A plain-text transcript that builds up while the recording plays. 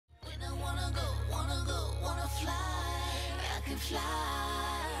can fly.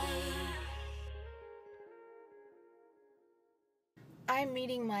 I'm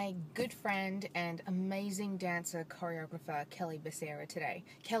meeting my good friend and amazing dancer choreographer Kelly Beccera today.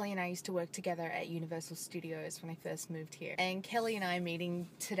 Kelly and I used to work together at Universal Studios when I first moved here. And Kelly and I are meeting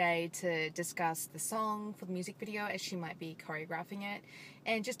today to discuss the song for the music video as she might be choreographing it,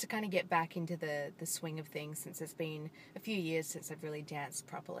 and just to kind of get back into the swing of things since it's been a few years since I've really danced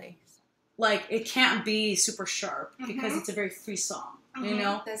properly. Like, it can't be super sharp because it's a very free song, you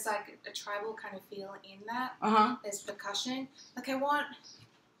know? There's like a tribal kind of feel in that. There's percussion. Like I want,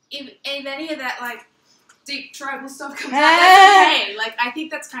 if any of that like deep tribal stuff comes out, that's okay. Like I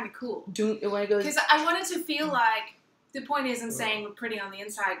think that's kind of cool. Because I want it to feel like, the point is I'm saying we're pretty on the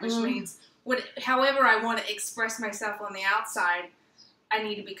inside, which means however I want to express myself on the outside, I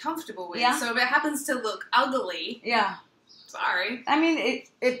need to be comfortable with. Yeah. So if it happens to look ugly, sorry. I mean,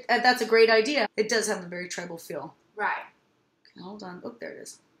 that's a great idea. It does have a very tribal feel. Right. Okay, hold on. Oh, there it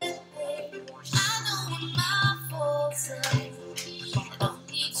is. And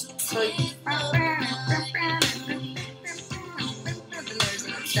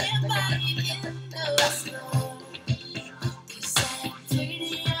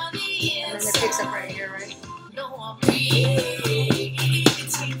then it picks up right here, right?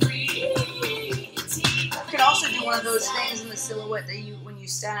 You can also do one of those things in the silhouette that when you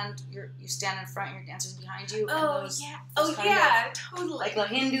stand, you stand in front, your dancers behind you. Oh, and those, yeah. those Oh, yeah, totally. Like the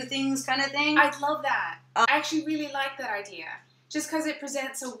Hindu things kind of thing. I'd love that. I actually really like that idea. Just because it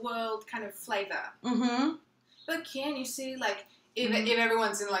presents a world kind of flavor. But can you see, like, if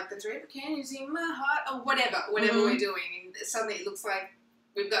everyone's in, like, the trip, can you see my heart? Or whatever we're doing. And suddenly it looks like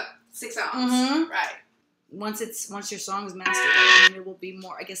we've got 6 arms. Right. Once your song is mastered, I mean, it will be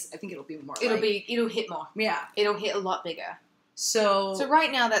more. I think it'll be more. It'll hit more. Yeah. It'll hit a lot bigger. So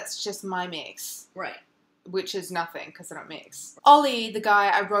right now that's just my mix. Right. Which is nothing because I don't mix. Ollie, the guy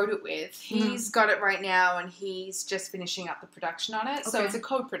I wrote it with, he's got it right now and he's just finishing up the production on it. So it's a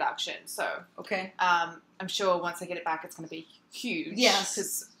co-production. So I'm sure once I get it back, it's going to be huge. Yes.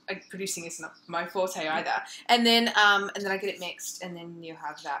 Because producing is not my forte either. And then I get it mixed, and then you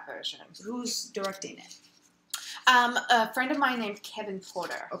have that version. So who's directing it? A friend of mine named Kevin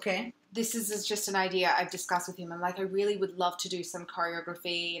Porter. Okay. This is just an idea I've discussed with him. I'm like, I really would love to do some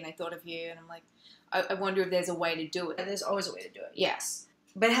choreography, and I thought of you, and I'm like, I wonder if there's a way to do it. There's always a way to do it. Yes.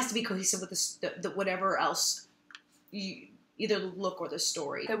 But it has to be cohesive with the whatever else, either the look or the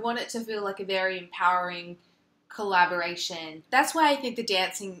story. I want it to feel like a very empowering collaboration. That's why I think the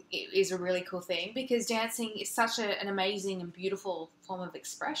dancing is a really cool thing, because dancing is such an amazing and beautiful form of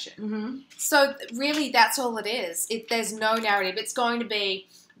expression. So really that's all it is. There's no narrative. It's going to be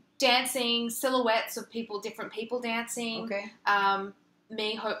dancing, silhouettes of different people dancing. Okay.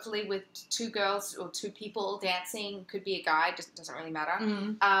 Me, hopefully, with 2 girls or 2 people dancing. Could be a guy, just doesn't really matter.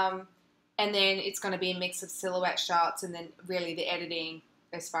 And then it's going to be a mix of silhouette shots, and then really the editing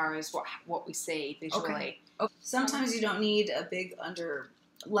as far as what we see visually. Okay. Sometimes you don't need a big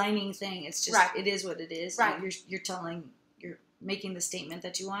underlining thing. It's just it is what it is. Right. You're making the statement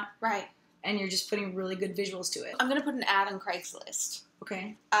that you want. Right. And you're just putting really good visuals to it. I'm going to put an ad on Craigslist.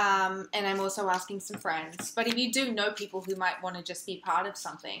 Okay. And I'm also asking some friends. But if you do know people who might want to just be part of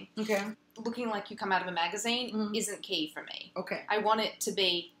something, looking like you come out of a magazine isn't key for me. Okay. I want it to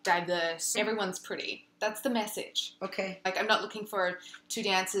be diverse. Everyone's pretty. That's the message. Okay. Like, I'm not looking for 2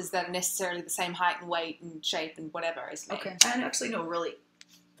 dancers that are necessarily the same height and weight and shape and whatever as me. Okay. I actually know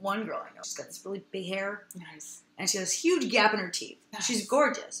one girl I know. She's got this really big hair. Nice. And she has a huge gap in her teeth. Nice. She's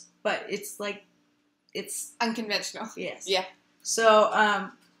gorgeous. But it's like, it's unconventional. Yes. Yeah. So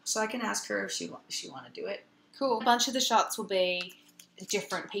I can ask her if she want to do it. Cool. A bunch of the shots will be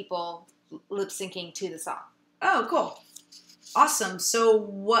different people lip syncing to the song. Oh, cool. Awesome. So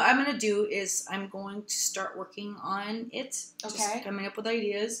what I'm going to do is I'm going to start working on it. Okay. Just coming up with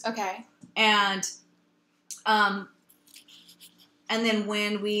ideas. Okay. And then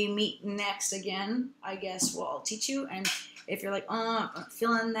when we meet next again, I guess I'll teach you. And if you're like, I'm not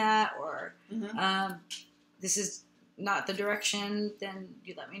feeling that, or this is not the direction, then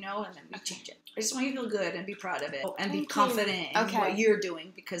you let me know and then we change it. I just want you to feel good and be proud of it and be confident in what you're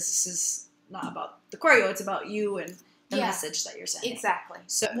doing, because this is not about the choreo, it's about you and the message that you're sending. Exactly.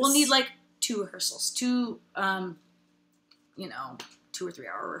 So we'll need like 2 rehearsals, 2 or 3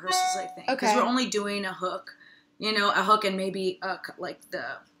 hour rehearsals, I think. Because we're only doing a hook, a hook and maybe like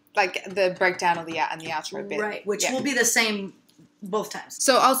the breakdown of the and the outro bit. Right, which will be the same both times.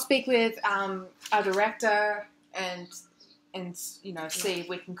 So I'll speak with our director and see if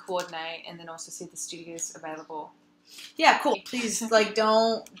we can coordinate, and then also see if the studio's available. Yeah, cool. Please, like,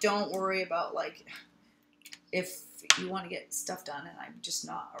 don't worry about like if you want to get stuff done and I'm just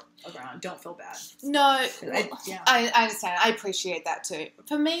not around, don't feel bad. No, I understand. I appreciate that too.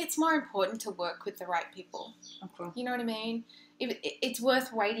 For me, it's more important to work with the right people. Okay. You know what I mean? It's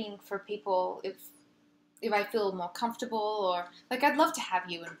worth waiting for people if I feel more comfortable, or like I'd love to have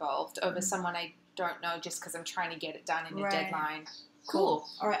you involved over someone I don't know just because I'm trying to get it done in a deadline. Cool.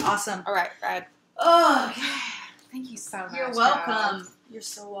 All right. Awesome. All right, Brad. Oh, Thank you so much. you're welcome. Girl. You're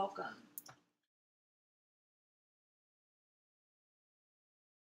so welcome.